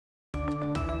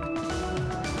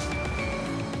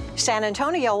San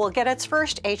Antonio will get its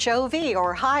first HOV,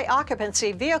 or high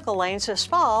occupancy vehicle lanes, this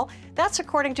fall. That's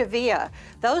according to VIA.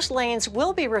 Those lanes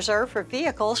will be reserved for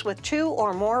vehicles with 2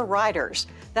 or more riders.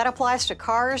 That applies to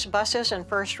cars, buses, and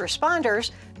first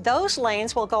responders. Those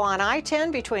lanes will go on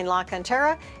I-10 between La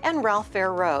Cantera and Ralph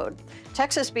Fair Road.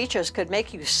 Texas beaches could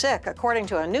make you sick, according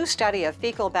to a new study of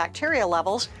fecal bacteria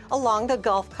levels along the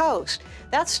Gulf Coast.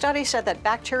 That study said that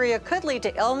bacteria could lead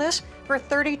to illness for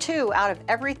 32 out of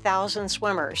every 1,000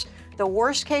 swimmers. The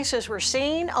worst cases were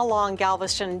seen along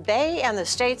Galveston Bay, and the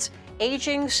state's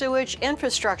aging sewage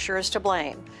infrastructure is to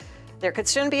blame. There could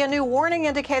soon be a new warning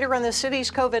indicator on the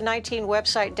city's COVID-19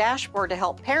 website dashboard to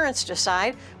help parents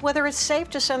decide whether it's safe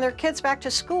to send their kids back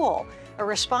to school. A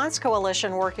response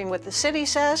coalition working with the city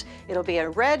says it'll be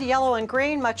in red, yellow, and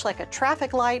green, much like a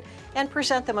traffic light, and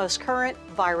present the most current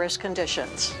virus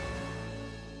conditions.